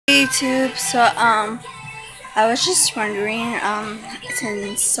YouTube. So I was just wondering,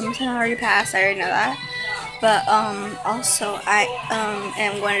 since summertime already passed, I already know that, but also I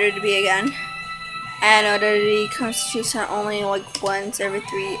am going to be again. I know that it comes to Tucson only like once every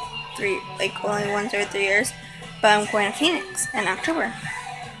only once every 3 years, but I'm going to Phoenix in October.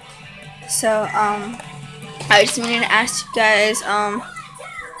 So I just wanted to ask you guys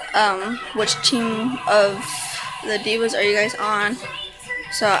which team of the Divas are you guys on?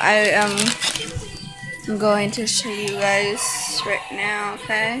 So I am going to show you guys right now,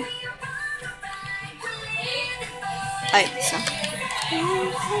 okay? So.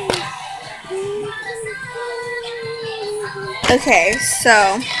 Okay,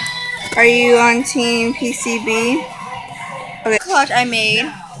 so are you on team PCB? Okay, collage I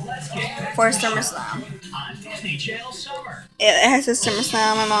made for SummerSlam. It has a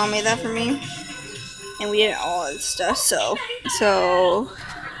SummerSlam. My mom made that for me, and we did all this stuff. So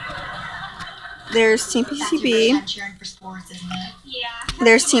there's Team PCB.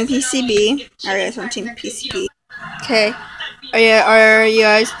 There's Team PCB. Alright, so I'm Team PCB. Okay, are you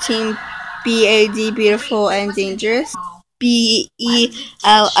guys Team BAD, Beautiful and Dangerous?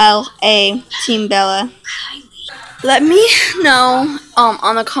 BELLA, Team Bella. Let me know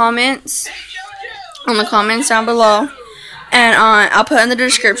on the comments down below, and I'll put in the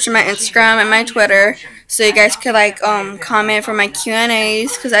description my Instagram and my Twitter, so you guys could like comment for my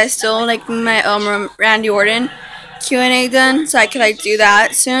Q&As, because I still like my Randy Orton Q&A done, so I could like do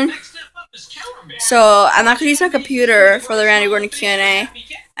that soon. So I'm not gonna use my computer for the Randy Orton Q&A.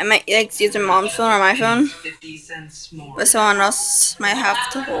 I might like use my mom's phone or my phone, but someone else might have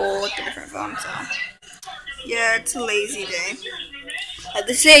to hold like a different phone. So yeah, it's a lazy day. Like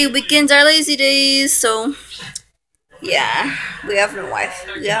they say, weekends are lazy days. So yeah, we have no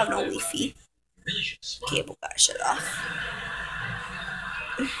Wi-Fi. We have no Wi-Fi. Cable got shut off.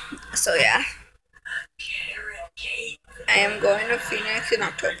 So yeah, I am going to Phoenix in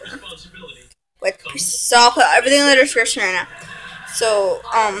October. So I'll put everything in the description right now. So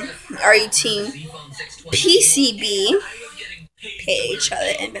are you Team PCB, Paige,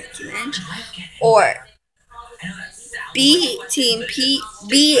 Charlotte, and Becky Lynch, or Team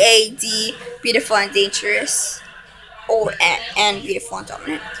BAD, Beautiful and Dangerous, or and Beautiful and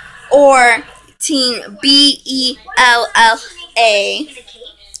Dominant, or Team BELLA,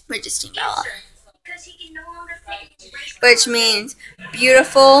 which is Team Bella, which means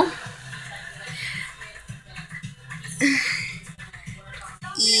beautiful.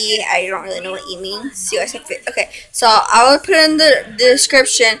 E, I don't really know what E means. You guys can fit. Okay, so I will put in the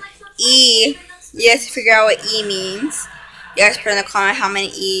description E. You guys can figure out what E means. You guys put in the comment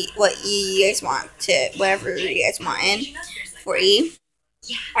what E you guys want to, whatever you guys want in for E.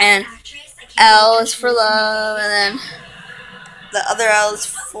 And L is for love, and then the other L is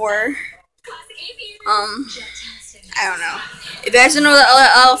for I don't know. If you guys don't know what the other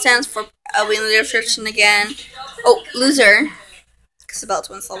L stands for, I'll be in the description again. Oh, loser. Because the belt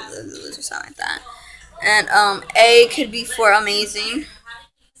ones love the loser sound like that. And A could be for amazing.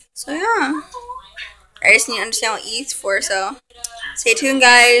 So yeah, I just need to understand what E is for. So stay tuned,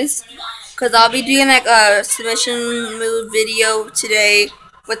 guys, because I'll be doing like a submission mood video today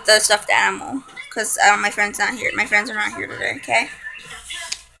with the stuffed animal. Because my friend's not here. My friends are not here today. Okay.